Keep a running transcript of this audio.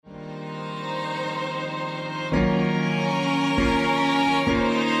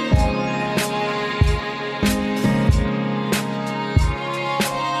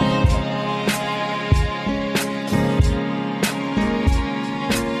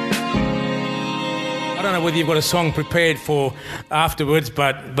I don't know whether you've got a song prepared for afterwards,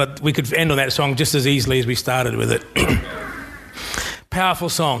 but we could end on that song just as easily as we started with it. Powerful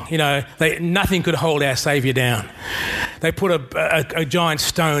song. You know, nothing could hold our Saviour down. They put a giant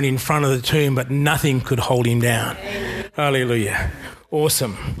stone in front of the tomb, but nothing could hold him down. Hallelujah.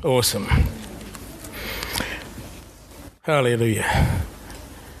 Awesome. Hallelujah.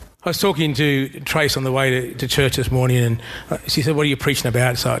 I was talking to Trace on the way to church this morning, and she said, "What are you preaching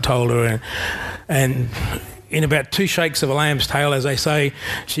about?" So I told her, and in about 2 shakes of a lamb's tail, as they say,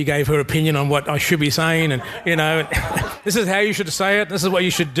 she gave her opinion on what I should be saying, and, you know, this is how you should say it, this is what you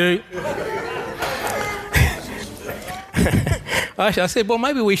should do. I said, well,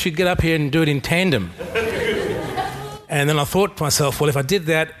 maybe we should get up here and do it in tandem. And then I thought to myself, well, if I did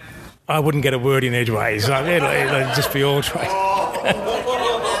that, I wouldn't get a word in edgeways. It'd just be all Trace.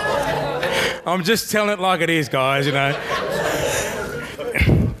 I'm just telling it like it is, guys, you know.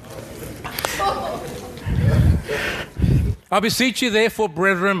 I beseech you, therefore,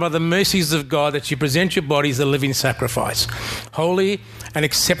 brethren, by the mercies of God, that you present your bodies a living sacrifice, holy and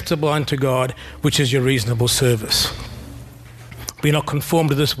acceptable unto God, which is your reasonable service. Be not conformed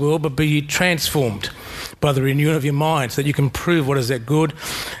to this world, but be ye transformed by the renewing of your mind, so that you can prove what is that good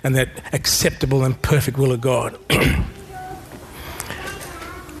and that acceptable and perfect will of God.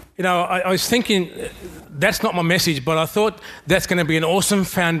 You know, I was thinking, that's not my message, but I thought that's going to be an awesome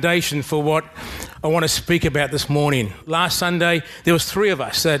foundation for what I want to speak about this morning. Last Sunday, there was 3 of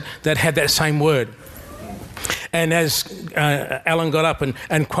us that had that same word. And as Alan got up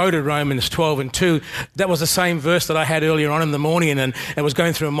and quoted Romans 12:2, that was the same verse that I had earlier on in the morning, and it was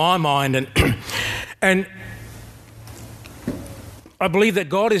going through my mind. And I believe that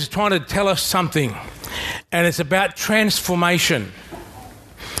God is trying to tell us something, and it's about transformation.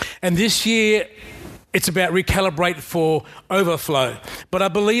 And this year, it's about recalibrate for overflow. But I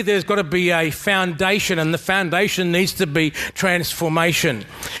believe there's got to be a foundation, and the foundation needs to be transformation.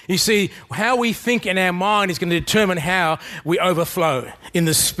 You see, how we think in our mind is going to determine how we overflow in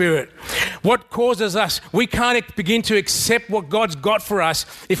the Spirit. What causes us, we can't begin to accept what God's got for us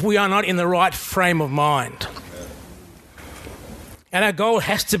if we are not in the right frame of mind. And our goal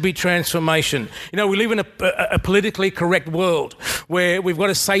has to be transformation. You know, we live in a politically correct world where we've got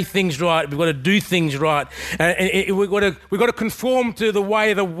to say things right, we've got to do things right, and we've got to conform to the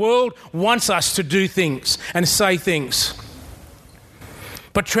way the world wants us to do things and say things.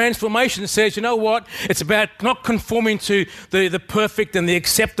 But transformation says, you know what? It's about not conforming to the perfect and the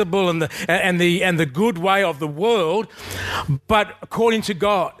acceptable and the good way of the world, but according to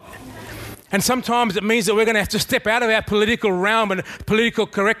God. And sometimes it means that we're going to have to step out of our political realm and political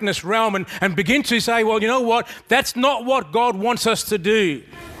correctness realm and begin to say, well, you know what? That's not what God wants us to do.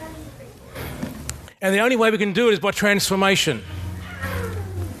 And the only way we can do it is by transformation.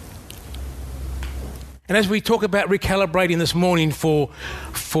 And as we talk about recalibrating this morning for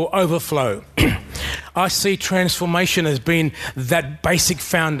overflow, I see transformation as being that basic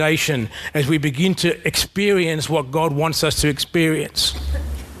foundation as we begin to experience what God wants us to experience.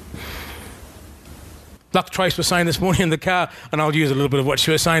 Like Trace was saying this morning in the car, and I'll use a little bit of what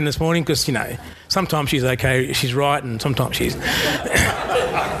she was saying this morning because, you know, sometimes she's okay, she's right, and sometimes she's...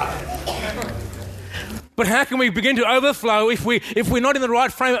 But how can we begin to overflow if we're not in the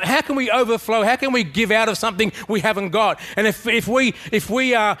right frame? How can we overflow? How can we give out of something we haven't got? And if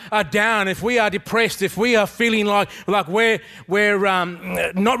we are down, if we are depressed, if we are feeling like we're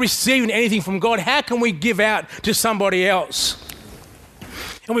not receiving anything from God, how can we give out to somebody else?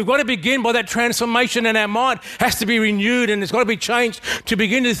 And we've got to begin by that transformation, and our mind has to be renewed, and it's got to be changed to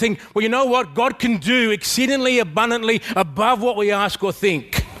begin to think, well, you know what? God can do exceedingly abundantly above what we ask or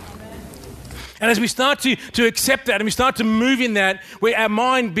think. And as we start to accept that and we start to move in that, where our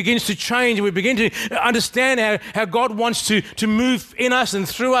mind begins to change and we begin to understand how God wants to move in us and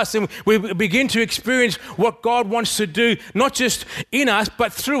through us, and we begin to experience what God wants to do, not just in us,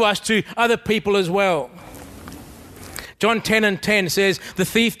 but through us to other people as well. John 10:10 says, the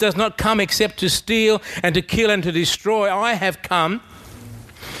thief does not come except to steal and to kill and to destroy. I have come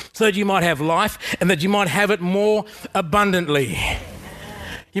so that you might have life and that you might have it more abundantly.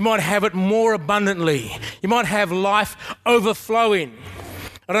 You might have it more abundantly. You might have life overflowing.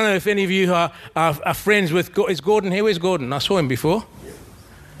 I don't know if any of you are friends with... Is Gordon here? Where's Gordon? I saw him before.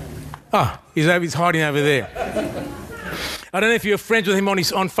 Oh, he's hiding over there. I don't know if you're friends with him on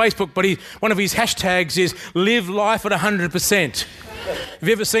Facebook, but one of his hashtags is live life at 100%. Have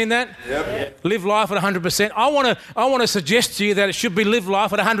you ever seen that? Yep. Live life at 100%. I want to suggest to you that it should be live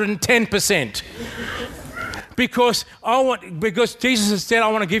life at 110%. Because Jesus has said, I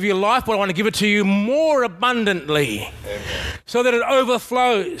want to give you life, but I want to give it to you more abundantly. Amen. So that it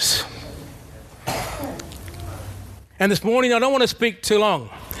overflows. And this morning, I don't want to speak too long.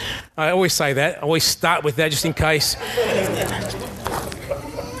 I always say that. I always start with that just in case.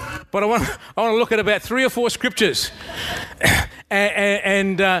 But I want to look at about 3 or 4 scriptures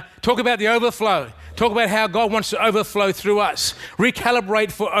and talk about the overflow. Talk about how God wants to overflow through us.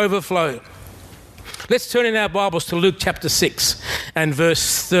 Recalibrate for overflow. Let's turn in our Bibles to Luke chapter 6 and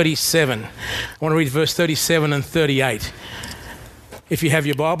verse 37. I want to read verse 37 and 38. If you have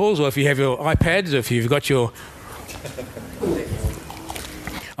your Bibles, or if you have your iPads, or if you've got your...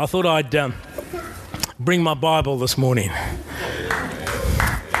 I thought I'd bring my Bible this morning.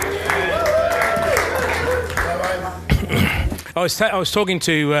 I was talking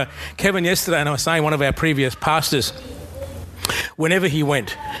to Kevin yesterday, and I was saying one of our previous pastors, whenever he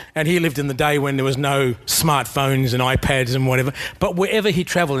went, and he lived in the day when there was no smartphones and iPads and whatever, but wherever he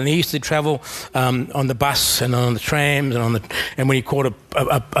travelled, and he used to travel on the bus and on the trams and when he caught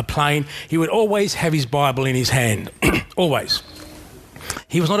a plane, he would always have his Bible in his hand, always.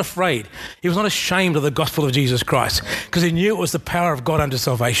 He was not afraid. He was not ashamed of the gospel of Jesus Christ because he knew it was the power of God unto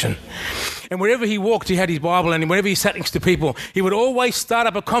salvation. And wherever he walked, he had his Bible, and whenever he sat next to people, he would always start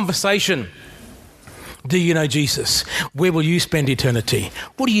up a conversation. Do you know Jesus? Where will you spend eternity?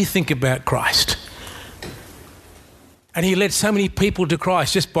 What do you think about Christ? And he led so many people to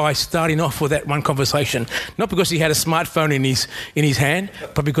Christ just by starting off with that one conversation. Not because he had a smartphone in his hand,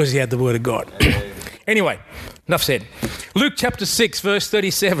 but because he had the Word of God. Anyway, enough said. Luke chapter 6, verse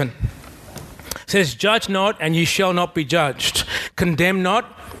 37 says, "Judge not, and you shall not be judged. Condemn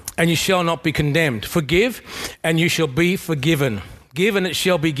not, and you shall not be condemned. Forgive, and you shall be forgiven. Give, and it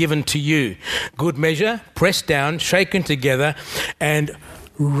shall be given to you. Good measure, pressed down, shaken together, and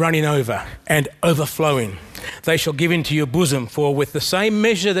running over, and overflowing. They shall give into your bosom, for with the same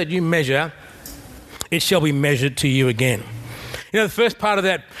measure that you measure, it shall be measured to you again." You know, the first part of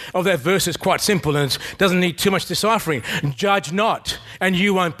that verse is quite simple, and it doesn't need too much deciphering. Judge not, and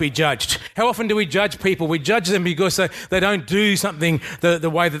you won't be judged. How often do we judge people? We judge them because they don't do something the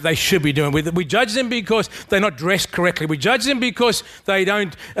way that they should be doing. We judge them because they're not dressed correctly. We judge them because they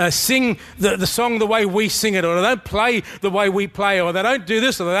don't sing the song the way we sing it, or they don't play the way we play, or they don't do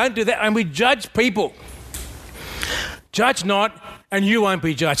this, or they don't do that, and we judge people. Judge not, and you won't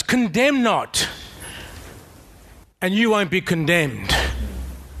be judged. Condemn not, and you won't be condemned.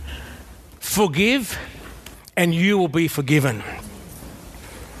 Forgive, and you will be forgiven.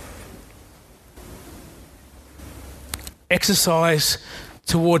 Exercise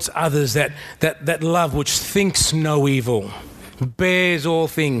towards others that love which thinks no evil, bears all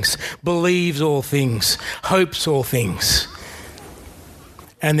things, believes all things, hopes all things.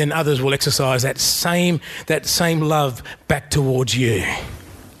 And then others will exercise that same love back towards you.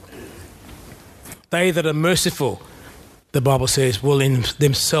 They that are merciful, the Bible says, will in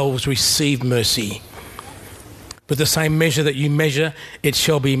themselves receive mercy. With the same measure that you measure, it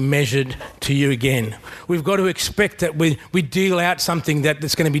shall be measured to you again. We've got to expect that we deal out something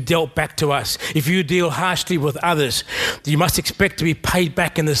that's going to be dealt back to us. If you deal harshly with others, you must expect to be paid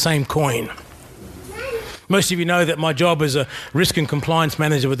back in the same coin. Most of you know that my job is a risk and compliance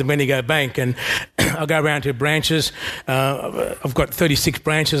manager with the Bendigo Bank, and I go around to branches. I've got 36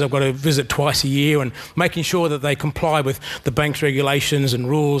 branches. I've got to visit twice a year, and making sure that they comply with the bank's regulations and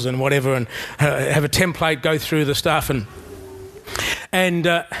rules and whatever, and have a template, go through the stuff. And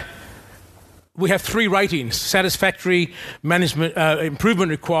we have 3 ratings: satisfactory, management, improvement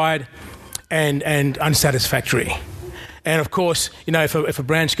required, and unsatisfactory. And of course, you know, if a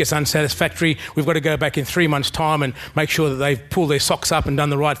branch gets unsatisfactory, we've got to go back in 3 months' time and make sure that they've pulled their socks up and done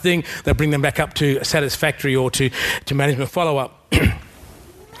the right thing. They bring them back up to satisfactory or to management follow-up.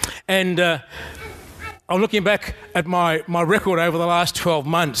 And I'm looking back at my record over the last 12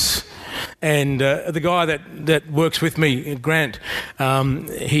 months. And the guy that works with me, Grant,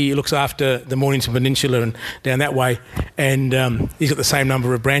 he looks after the Mornington Peninsula and down that way, and he's got the same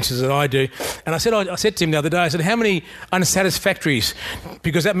number of branches that I do. And I said to him the other day, I said, how many unsatisfactories?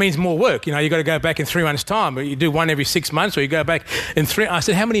 Because that means more work. You know, you've got to go back in 3 months' time, but you do one every 6 months, or you go back in 3. I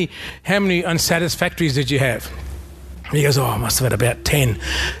said, how many unsatisfactories did you have? And he goes, I must have had about 10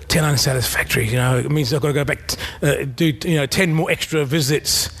 unsatisfactories. You know, it means I've got to go back, do 10 more extra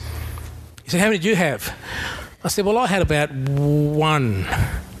visits. He said, how many did you have? I said, well, I had about one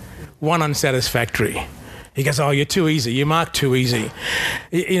unsatisfactory. He goes, oh, you're too easy. You mark too easy.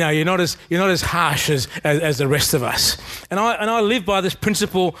 You know, you're not as harsh as the rest of us. And I live by this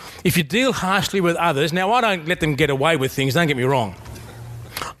principle: if you deal harshly with others, now I don't let them get away with things. Don't get me wrong.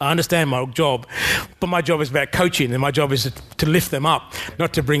 I understand my job, but my job is about coaching, and my job is to lift them up,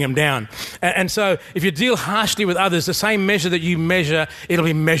 not to bring them down. And so if you deal harshly with others, the same measure that you measure, it'll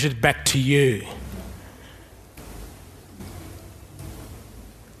be measured back to you.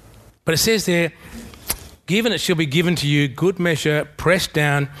 But it says there, given it shall be given to you, good measure, pressed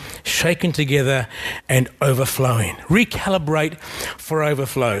down, shaken together, and overflowing. Recalibrate for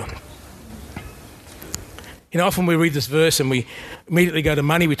overflow. You know, often we read this verse and we immediately go to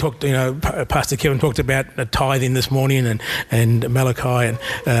money. We talked, Pastor Kevin talked about tithing this morning and Malachi,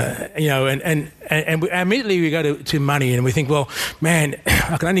 and immediately we go to money and we think, well, man,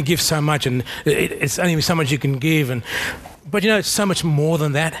 I can only give so much, and it's only so much you can give, but it's so much more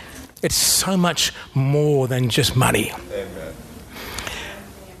than that. It's so much more than just money. Amen.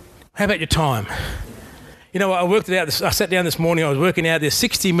 How about your time? I worked it out. I sat down this morning. I was working out. There's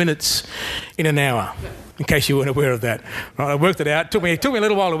 60 minutes in an hour. In case you weren't aware of that. Right, I worked it out. It took me a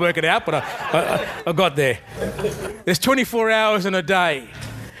little while to work it out, but I got there. There's 24 hours in a day,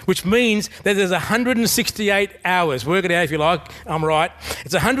 which means that there's 168 hours. Work it out if you like. I'm right.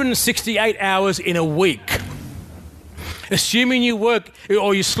 It's 168 hours in a week. Assuming you work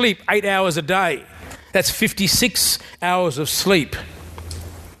or you sleep 8 hours a day, that's 56 hours of sleep,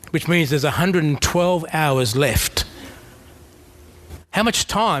 which means there's 112 hours left. How much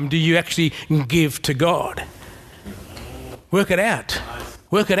time do you actually give to God? Work it out.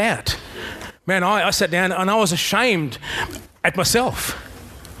 Work it out. Man, I sat down and I was ashamed at myself.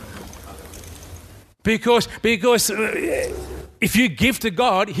 Because if you give to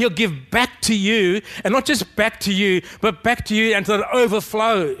God, He'll give back to you, and not just back to you, but back to you until it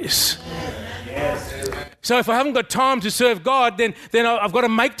overflows. Yes. So if I haven't got time to serve God, then I've got to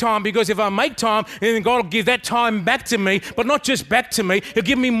make time, because if I make time, then God will give that time back to me, but not just back to me, He'll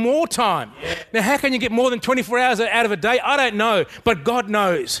give me more time. Yes. Now, how can you get more than 24 hours out of a day? I don't know, but God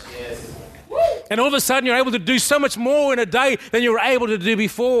knows. Yes. And all of a sudden, you're able to do so much more in a day than you were able to do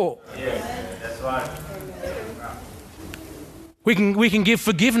before. Yes. That's right. We can give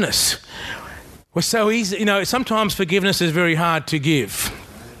forgiveness. We're so easy. Sometimes forgiveness is very hard to give.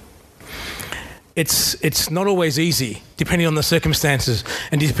 It's not always easy, depending on the circumstances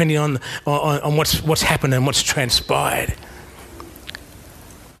and depending on what's happened and what's transpired.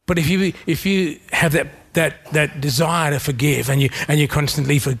 But if you have that desire to forgive and you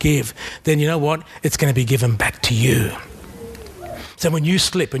constantly forgive, then you know what? It's going to be given back to you. So when you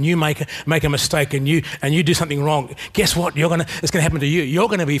slip and you make a mistake and you do something wrong, guess what? It's going to happen to you. You're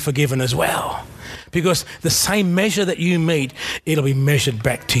going to be forgiven as well, because the same measure that you meet, it'll be measured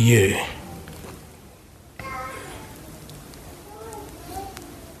back to you.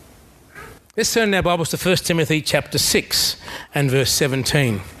 Let's turn our Bibles to 1 Timothy chapter 6 and verse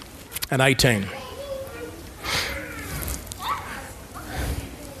 17 and 18.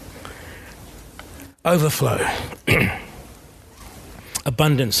 Overflow.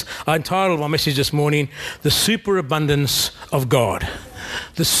 Abundance. I entitled my message this morning, The Superabundance of God.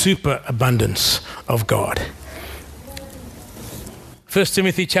 The Superabundance of God. 1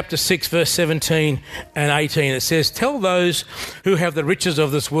 Timothy chapter 6, verse 17 and 18, it says, "Tell those who have the riches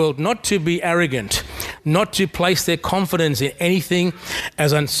of this world not to be arrogant, not to place their confidence in anything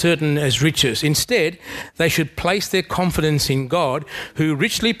as uncertain as riches. Instead, they should place their confidence in God, who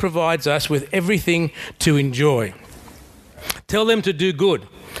richly provides us with everything to enjoy. Tell them to do good.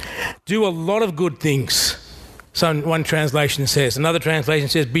 Do a lot of good things." One translation says. Another translation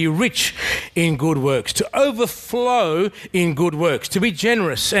says, "Be rich in good works," to overflow in good works, to be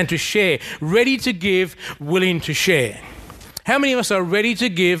generous and to share, ready to give, willing to share. How many of us are ready to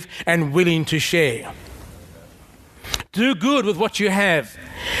give and willing to share? Do good with what you have.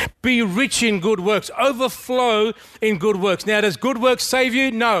 Be rich in good works. Overflow in good works. Now, does good works save you?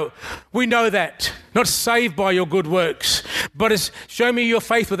 No. We know that. Not saved by your good works. But it's show me your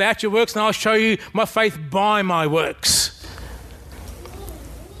faith without your works, and I'll show you my faith by my works.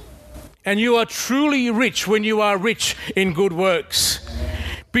 And you are truly rich when you are rich in good works.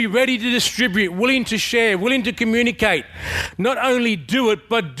 Be ready to distribute, willing to share, willing to communicate. Not only do it,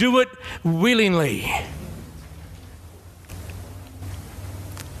 but do it willingly.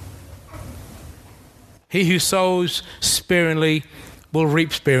 He who sows sparingly will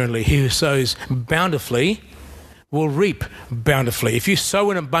reap sparingly. He who sows bountifully will reap bountifully. If you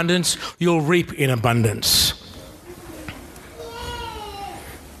sow in abundance, you'll reap in abundance.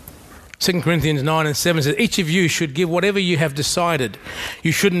 2 Corinthians 9 and 7 says, "Each of you should give whatever you have decided.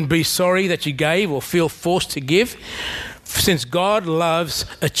 You shouldn't be sorry that you gave or feel forced to give, since God loves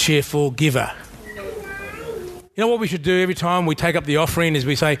a cheerful giver." You know what we should do every time we take up the offering is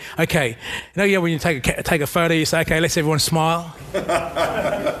we say, okay, when you take a photo, you say, okay, let's everyone smile.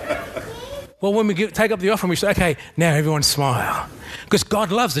 Well, when we take up the offering, we say, okay, now everyone smile. Because God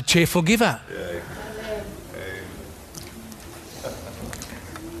loves a cheerful giver.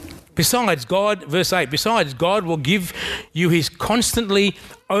 Besides, God, verse 8, besides, God will give you His constantly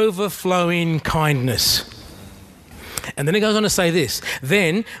overflowing kindness. And then it goes on to say this,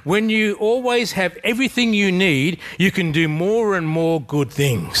 then when you always have everything you need, you can do more and more good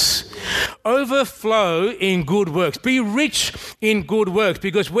things. Overflow in good works. Be rich in good works,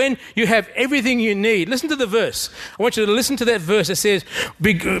 because when you have everything you need, listen to the verse. I want you to listen to that verse. It says,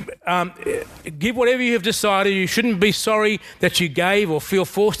 give whatever you have decided. You shouldn't be sorry that you gave or feel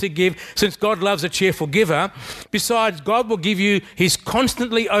forced to give, since God loves a cheerful giver. Besides, God will give you his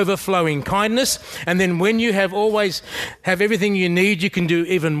constantly overflowing kindness. And then when you have everything you need, you can do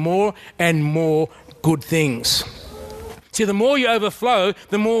even more and more good things. See, the more you overflow,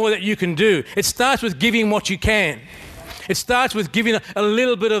 the more that you can do. It starts with giving what you can. It starts with giving a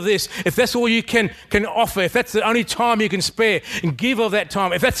little bit of this. If that's all you can offer, if that's the only time you can spare, and give of that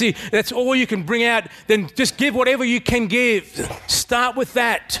time. If that's all you can bring out, then just give whatever you can give. Start with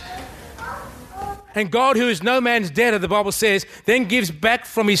that. And God, who is no man's debtor, the Bible says, then gives back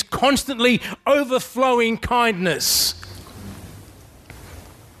from his constantly overflowing kindness.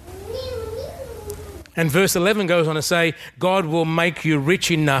 And verse 11 goes on to say, God will make you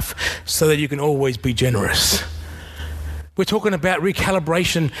rich enough so that you can always be generous. We're talking about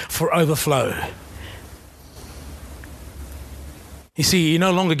recalibration for overflow. You see, you're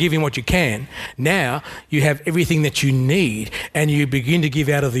no longer giving what you can. Now you have everything that you need, and you begin to give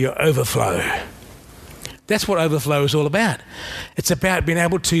out of your overflow. That's what overflow is all about. It's about being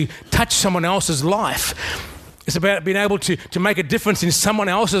able to touch someone else's life. It's about being able to make a difference in someone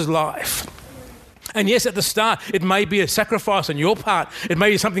else's life. And yes, at the start, it may be a sacrifice on your part. It may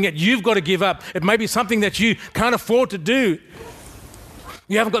be something that you've got to give up. It may be something that you can't afford to do.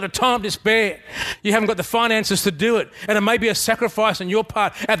 You haven't got the time to spare. You haven't got the finances to do it. And it may be a sacrifice on your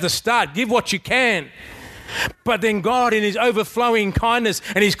part at the start. Give what you can. But then God, in his overflowing kindness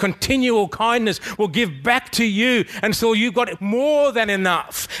and his continual kindness, will give back to you until you've got more than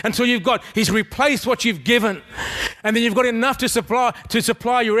enough, until he's replaced what you've given, and then you've got enough to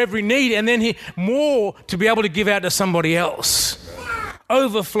supply your every need, and then more to be able to give out to somebody else.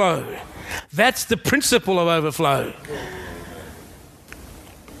 Overflow. That's the principle of overflow.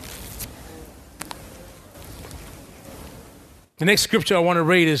 The next scripture I want to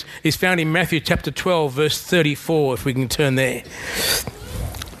read is found in Matthew chapter 12, verse 34, if we can turn there.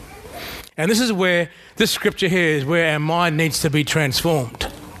 And this scripture here is where our mind needs to be transformed.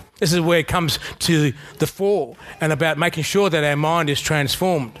 This is where it comes to the fore, and about making sure that our mind is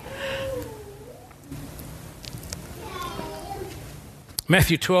transformed.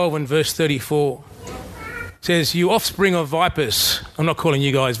 Matthew 12 and verse 34. Says, you offspring of vipers. I'm not calling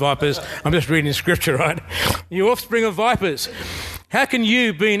you guys vipers. I'm just reading scripture, right? You offspring of vipers. How can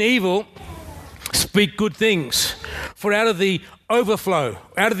you, being evil, speak good things? For out of the overflow,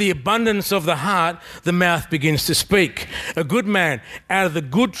 out of the abundance of the heart, the mouth begins to speak. A good man, out of the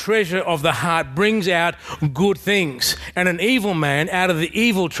good treasure of the heart, brings out good things. And an evil man, out of the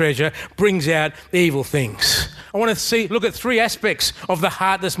evil treasure, brings out evil things. I want to look at three aspects of the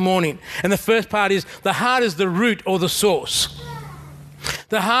heart this morning. And the first part is the heart is the root or the source.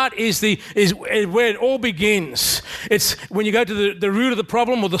 The heart is where it all begins. It's when you go to the root of the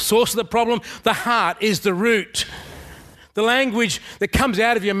problem or the source of the problem, the heart is the root. The language that comes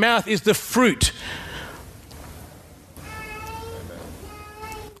out of your mouth is the fruit.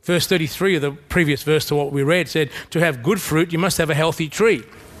 Verse 33 of the previous verse to what we read said, to have good fruit, you must have a healthy tree.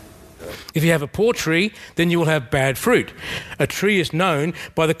 If you have a poor tree, then you will have bad fruit. A tree is known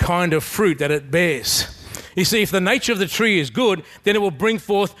by the kind of fruit that it bears. You see, if the nature of the tree is good, then it will bring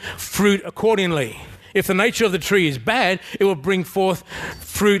forth fruit accordingly. If the nature of the tree is bad, it will bring forth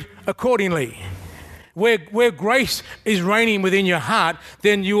fruit accordingly. Where grace is reigning within your heart,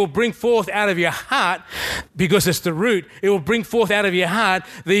 then you will bring forth out of your heart, because it's the root, it will bring forth out of your heart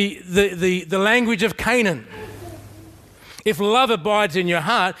the language of Canaan. If love abides in your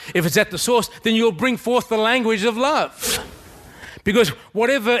heart, if it's at the source, then you'll bring forth the language of love. Because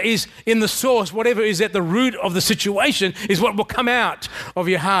whatever is in the source, whatever is at the root of the situation is what will come out of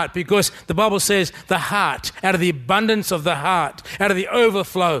your heart. Because the Bible says the heart, out of the abundance of the heart, out of the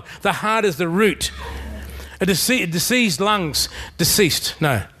overflow, the heart is the root. Diseased lungs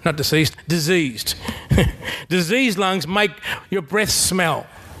make your breath smell.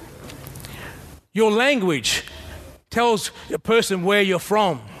 Your language tells a person where you're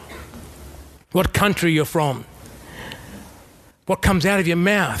from, what country you're from. What comes out of your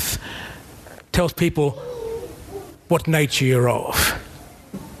mouth tells people what nature you're of,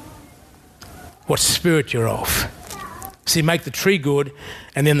 what spirit you're of. See, make the tree good,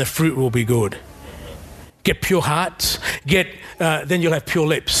 and then the fruit will be good. Get pure hearts. Then you'll have pure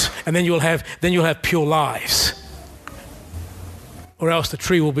lips, and then you'll have pure lives. or else the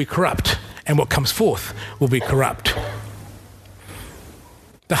tree will be corrupt, and what comes forth will be corrupt.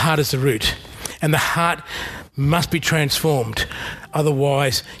 The heart is the root, and the heart must be transformed.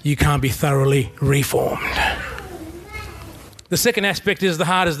 Otherwise, you can't be thoroughly reformed. The second aspect is the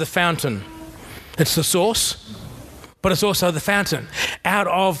heart is the fountain. It's the source, but it's also the fountain. Out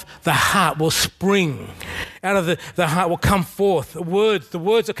of the heart will spring. Out of the heart will come forth. The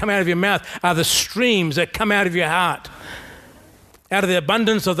words that come out of your mouth are the streams that come out of your heart. Out of the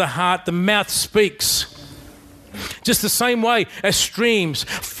abundance of the heart, the mouth speaks. Just the same way as streams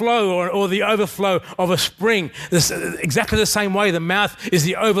flow or the overflow of a spring, exactly the same way the mouth is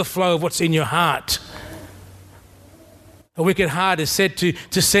the overflow of what's in your heart. A wicked heart is said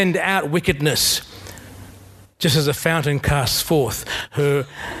to send out wickedness, just as a fountain casts forth her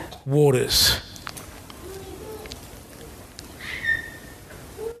waters.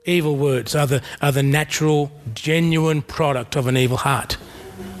 Evil words are the natural, genuine product of an evil heart.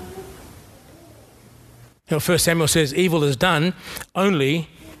 You know, 1 Samuel says evil is done only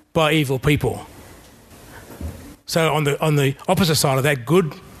by evil people. So on the opposite side of that,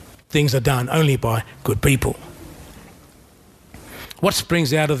 good things are done only by good people. What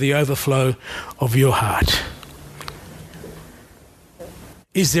springs out of the overflow of your heart?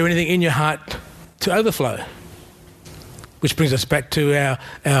 Is there anything in your heart to overflow? Which brings us back to our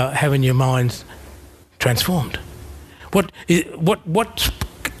having your minds transformed. What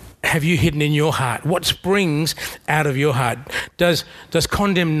have you hidden in your heart? What springs out of your heart? Does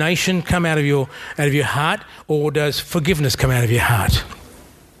condemnation come out of your heart, or does forgiveness come out of your heart?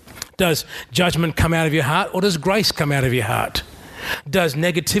 Does judgment come out of your heart, or does grace come out of your heart? Does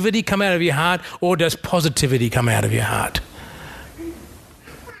negativity come out of your heart, or does positivity come out of your heart?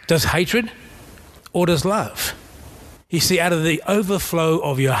 Does hatred, or does love? You see, out of the overflow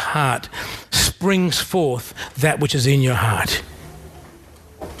of your heart springs forth that which is in your heart.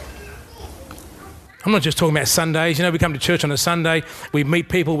 I'm not just talking about Sundays. You know, we come to church on a Sunday, we meet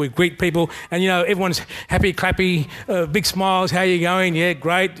people, we greet people, and, you know, everyone's happy, clappy, big smiles. How you going? Yeah,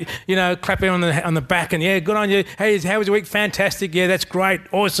 great. You know, clapping on the back, and yeah, good on you. Hey, how was your week? Fantastic. Yeah, that's great.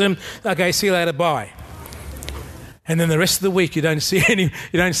 Awesome. Okay, see you later. Bye. And then the rest of the week, you don't see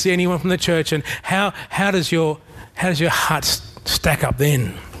anyone from the church. And how does your heart stack up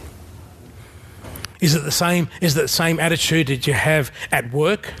then? Is it the same attitude that you have at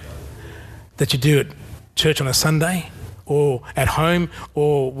work, that you do at church on a Sunday, or at home,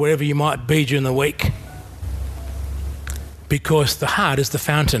 or wherever you might be during the week? Because the heart is the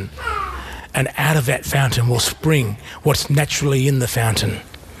fountain, and out of that fountain will spring what's naturally in the fountain.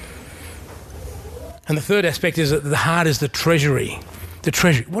 And the third aspect is that the heart is the treasury. The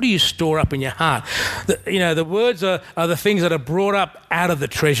treasury. What do you store up in your heart? The words are the things that are brought up out of the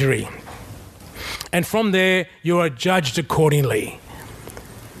treasury. And from there, you are judged accordingly.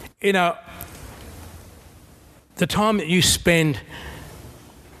 You know, the time that you spend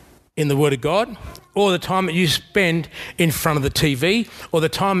in the Word of God, or the time that you spend in front of the TV, or the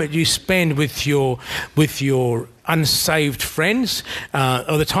time that you spend with your unsaved friends,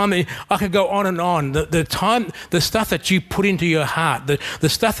 or the time that I could go on and on. The stuff that you put into your heart, the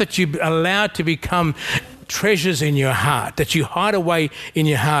stuff that you allow to become treasures in your heart, that you hide away in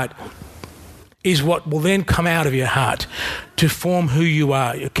your heart, is what will then come out of your heart to form who you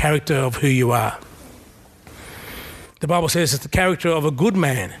are, your character of who you are. The Bible says it's the character of a good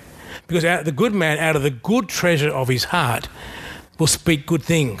man, because the good man, out of the good treasure of his heart, will speak good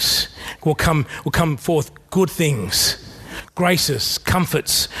things, will come forth good things, graces,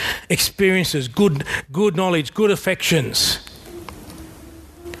 comforts, experiences, good knowledge, good affections.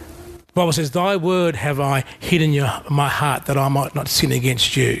 The Bible says, "Thy word have I hid in my heart, that I might not sin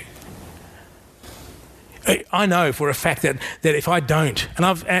against you." I know for a fact that if I don't,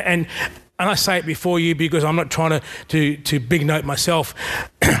 and I say it before you because I'm not trying to big note myself.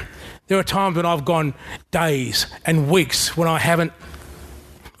 There are times when I've gone days and weeks when I haven't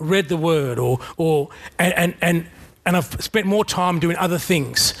read the word, and I've spent more time doing other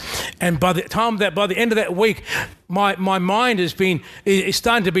things. And by the end of that week, my mind is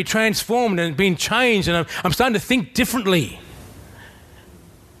starting to be transformed and being changed, and I'm starting to think differently.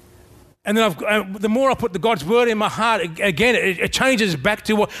 And then the more I put God's word in my heart, again, it changes back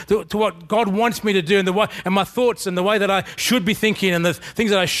to what God wants me to do, and my thoughts and the way that I should be thinking and the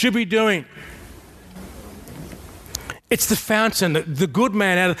things that I should be doing. It's the fountain, the good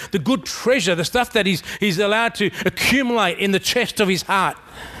man, out of the good treasure, the stuff that he's allowed to accumulate in the chest of his heart.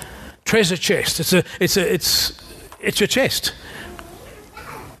 Treasure chest. It's your chest.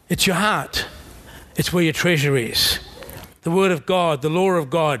 It's your heart. It's where your treasure is. The Word of God, the law of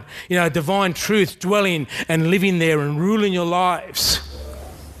God, divine truth dwelling and living there and ruling your lives.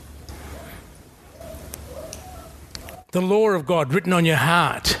 The law of God written on your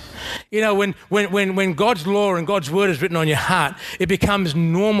heart. When God's law and God's Word is written on your heart, it becomes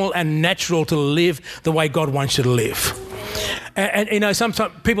normal and natural to live the way God wants you to live. And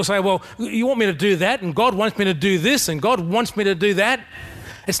sometimes people say, well, you want me to do that, and God wants me to do this, and God wants me to do that.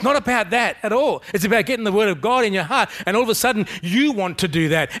 It's not about that at all. It's about getting the Word of God in your heart, and all of a sudden you want to do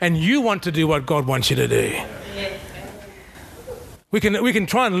that, and you want to do what God wants you to do. We can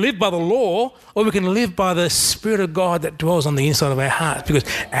try and live by the law, or we can live by the Spirit of God that dwells on the inside of our hearts, because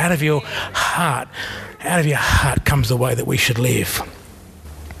out of your heart comes the way that we should live.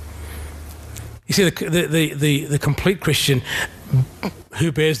 You see, the complete Christian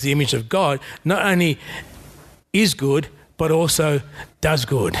who bears the image of God not only is good, but also does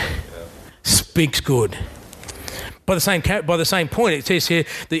good, speaks good. By the same point, it says here,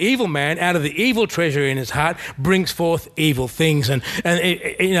 the evil man, out of the evil treasure in his heart, brings forth evil things, and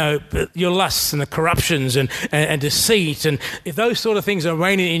your lusts and the corruptions and deceit, and if those sort of things are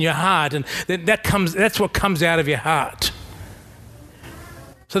reigning in your heart, and that's what comes out of your heart.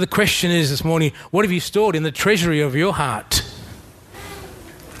 So the question is this morning, what have you stored in the treasury of your heart?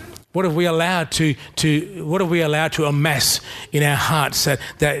 What have we allowed to amass in our hearts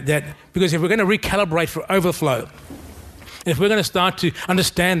that because if we're going to recalibrate for overflow, if we're going to start to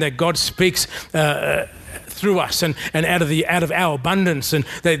understand that God speaks through us and out of our abundance, and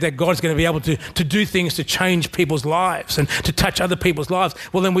that God's going to be able to do things to change people's lives and to touch other people's lives,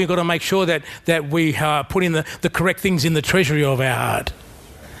 well, then we've got to make sure that we are putting the correct things in the treasury of our heart.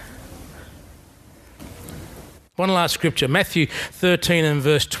 One last scripture, Matthew 13 and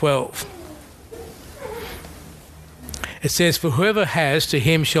verse 12. It says, for whoever has, to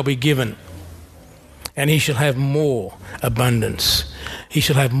him shall be given, and he shall have more abundance. He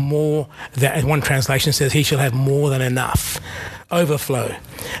shall have more than, one translation says, he shall have more than enough, overflow.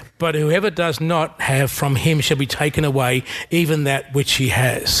 But whoever does not have, from him shall be taken away even that which he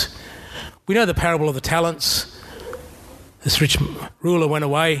has. We know the parable of the talents. This rich ruler went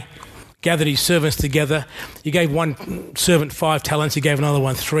away, gathered his servants together. He gave one servant 5 talents, he gave another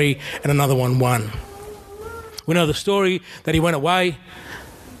one 3, and another one 1. We know the story that he went away.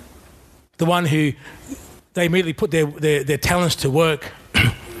 The one who they immediately put their talents to work.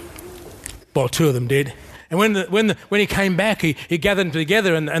 Well, 2 of them did. And when he came back, he gathered them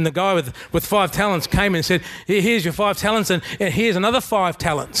together, and the guy with 5 talents came and said, here's your 5 talents, and here's another 5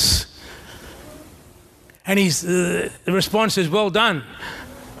 talents. And the response is, well done,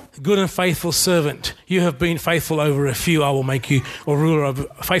 good and faithful servant. You have been faithful over a few, I will make you, or ruler over,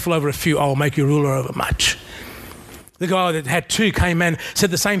 faithful over a few, I will make you ruler over much. The guy that had 2 came and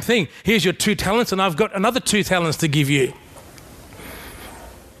said the same thing. Here's your 2 talents, and I've got another 2 talents to give you.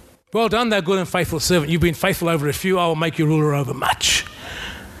 Well done, thou good and faithful servant. You've been faithful over a few, I will make you ruler over much.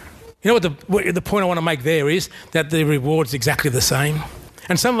 You know what the point I want to make there is that the reward's exactly the same.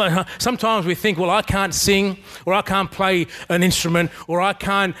 And sometimes we think, well, I can't sing, or I can't play an instrument, or I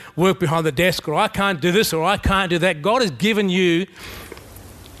can't work behind the desk, or I can't do this, or I can't do that. God has given you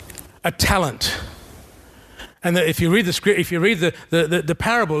a talent. And if you read the script, if you read the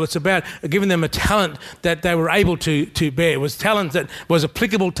parable, it's about giving them a talent that they were able to bear. It was talent that was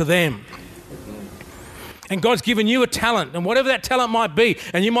applicable to them. And God's given you a talent, and whatever that talent might be,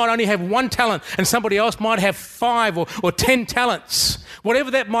 and you might only have 1 talent, and somebody else might have 5 or 10 talents,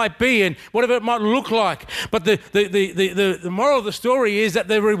 whatever that might be, and whatever it might look like. But the moral of the story is that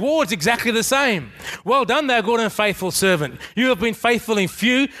the reward's exactly the same. Well done, thou good and faithful servant. You have been faithful in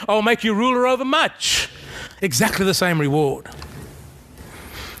few, I will make you ruler over much. Exactly the same reward.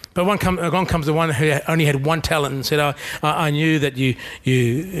 But along comes the one who only had 1 talent and said, I knew that you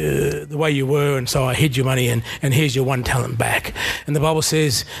the way you were, and so I hid your money, and here's your 1 talent back. And the Bible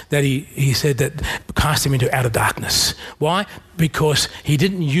says that he said that cast him into outer darkness. Why? Because he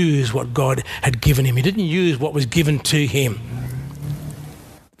didn't use what God had given him. He didn't use what was given to him.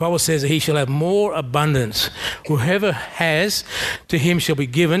 The Bible says that he shall have more abundance. Whoever has, to him shall be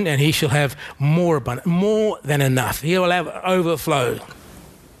given, and he shall have more abundance, more than enough. He will have overflow.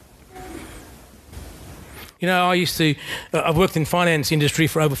 You know, I've worked in finance industry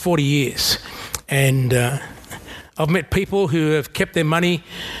for over 40 years, and I've met people who have kept their money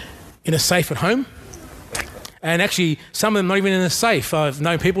in a safe at home. And actually, some of them not even in a safe. I've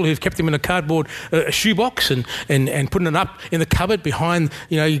known people who've kept them in a cardboard shoebox and putting it up in the cupboard behind,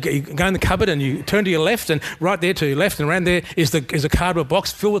 you go in the cupboard and you turn to your left, and right there to your left and around there is a cardboard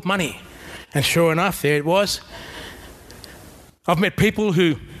box filled with money. And sure enough, there it was. I've met people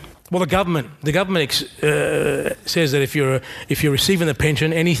who Well, the government says that if you're receiving a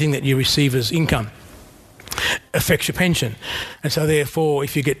pension, anything that you receive as income affects your pension. And so therefore,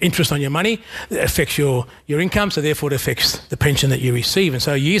 if you get interest on your money, it affects your income, so therefore it affects the pension that you receive. And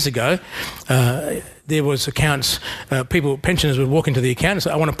so years ago, there was accounts, pensioners would walk into the account and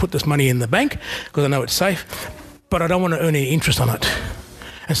say, I want to put this money in the bank because I know it's safe, but I don't want to earn any interest on it.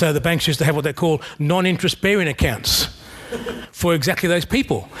 And so the banks used to have what they call non-interest bearing accounts for exactly those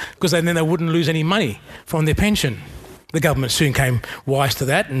people, because then they wouldn't lose any money from their pension. The government soon came wise to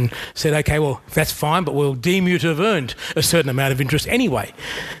that and said, okay, well, that's fine, but we'll deem you to have earned a certain amount of interest anyway.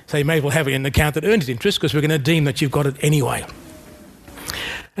 So you may as well have an account that earns interest because we're going to deem that you've got it anyway.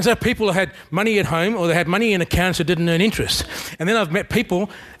 And so people had money at home, or they had money in accounts that didn't earn interest. And then I've met people,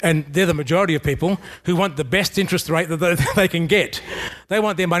 and they're the majority of people, who want the best interest rate that they can get. They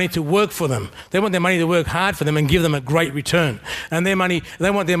want their money to work for them. They want their money to work hard for them and give them a great return. And they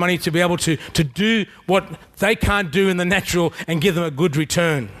want their money to be able to do what they can't do in the natural and give them a good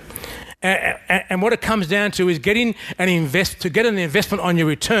return. And what it comes down to is to get an investment on your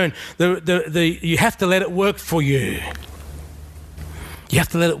return. You have to let it work for you. You have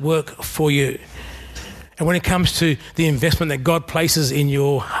to let it work for you. And when it comes to the investment that God places in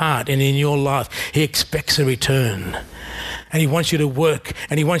your heart and in your life, He expects a return. And He wants you to work,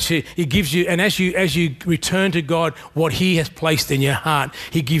 and He gives you, and as you return to God what He has placed in your heart,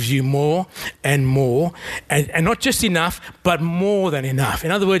 He gives you more and more, and not just enough, but more than enough.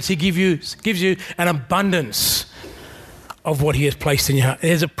 In other words, He gives you an abundance of what He has placed in your heart.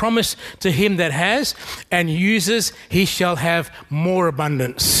 There's a promise to him that has and uses, he shall have more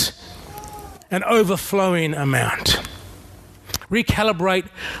abundance, an overflowing amount. Recalibrate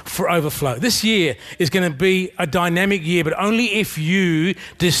for overflow. This year is going to be a dynamic year, but only if you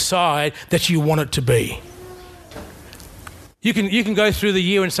decide that you want it to be. You can go through the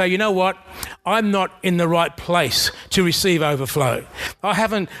year and say, you know what, I'm not in the right place to receive overflow.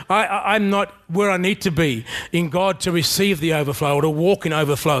 I'm not where I need to be in God to receive the overflow or to walk in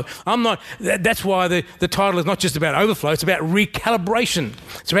overflow. I'm not. That's why the title is not just about overflow, it's about recalibration.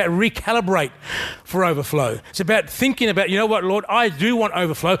 It's about recalibrate for overflow. It's about thinking about, you know what, Lord, I do want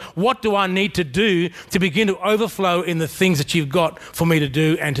overflow. What do I need to do to begin to overflow in the things that you've got for me to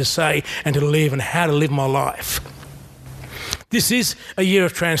do and to say and to live, and how to live my life? This is a year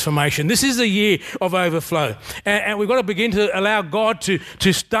of transformation. This is a year of overflow. And we've got to begin to allow God to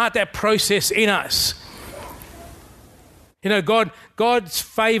start that process in us. You know, God's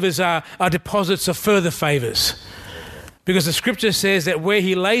favours are deposits of further favours. Because the scripture says that where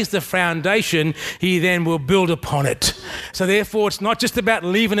He lays the foundation, He then will build upon it. So therefore, it's not just about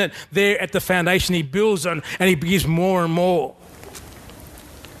leaving it there at the foundation. He builds on and He gives more and more.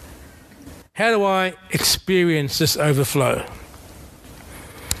 How do I experience this overflow?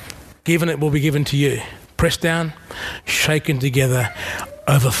 Given it will be given to you. Pressed down, shaken together,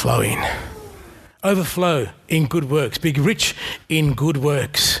 overflowing. Overflow in good works. Be rich in good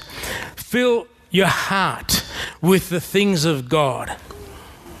works. Fill your heart with the things of God.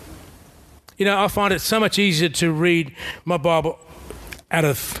 You know, I find it so much easier to read my Bible out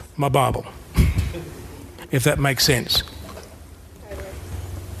of my Bible, if that makes sense.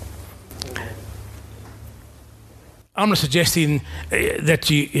 I'm not suggesting that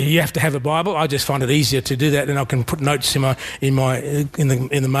you have to have a Bible. I just find it easier to do that, and I can put notes in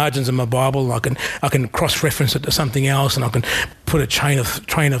the margins of my Bible. I can cross-reference it to something else, and I can put a train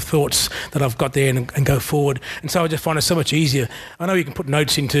of thoughts that I've got there and go forward. And so I just find it so much easier. I know you can put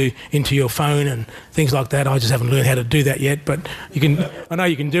notes into your phone and things like that. I just haven't learned how to do that yet, but you can. I know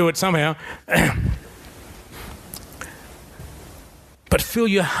you can do it somehow. But fill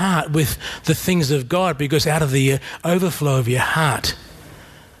your heart with the things of God, because out of the overflow of your heart,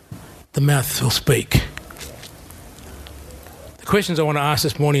 the mouth will speak. The questions I want to ask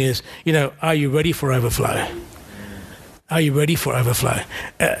this morning is, you know, are you ready for overflow? Are you ready for overflow?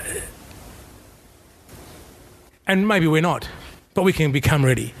 And maybe we're not, but we can become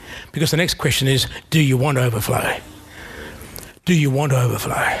ready. Because the next question is, do you want overflow? Do you want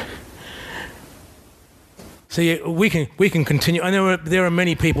overflow? So yeah, we can continue. And there are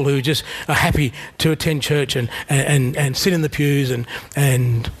many people who just are happy to attend church and sit in the pews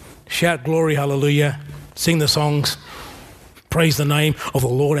and shout glory, hallelujah, sing the songs, praise the name of the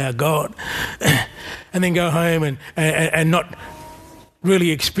Lord our God, and then go home and not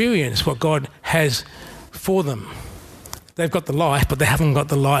really experience what God has for them. They've got the life, but they haven't got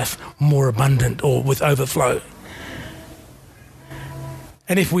the life more abundant or with overflow.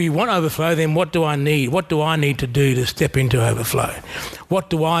 And if we want overflow, then what do I need? What do I need to do to step into overflow? What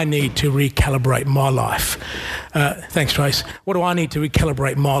do I need to recalibrate my life? Thanks, Trace. What do I need to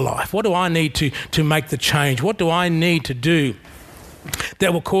recalibrate my life? What do I need to make the change? What do I need to do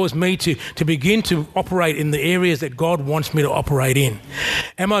that will cause me to begin to operate in the areas that God wants me to operate in?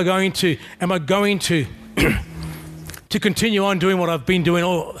 Am I going to to continue on doing what I've been doing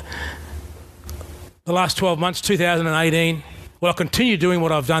all the last 12 months, 2018? Will I continue doing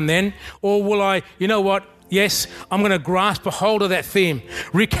what I've done then? Or will I, you know what? Yes, I'm going to grasp a hold of that theme,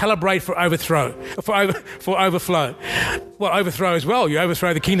 recalibrate for overthrow, for overflow. Well, overthrow as well. You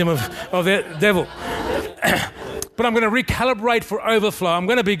overthrow the kingdom of the devil. But I'm going to recalibrate for overflow. I'm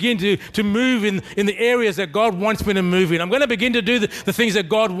going to begin to move in the areas that God wants me to move in. I'm going to begin to do the things that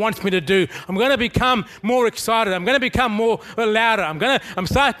God wants me to do. I'm going to become more excited. I'm going to become more louder. I'm going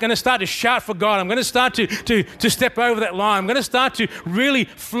to start to shout for God. I'm going to start to step over that line. I'm going to start to really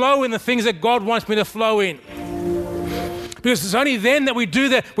flow in the things that God wants me to flow in. Because it's only then that we do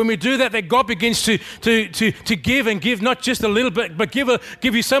that, when we do that God begins to give, and give not just a little bit, but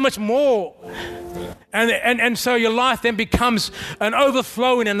give you so much more. And so your life then becomes an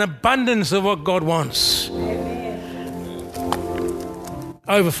overflowing, an abundance of what God wants.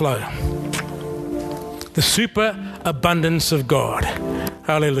 Overflow. The super abundance of God.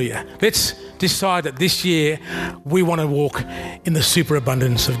 Hallelujah. Let's decide that this year we want to walk in the super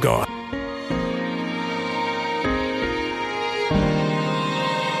abundance of God.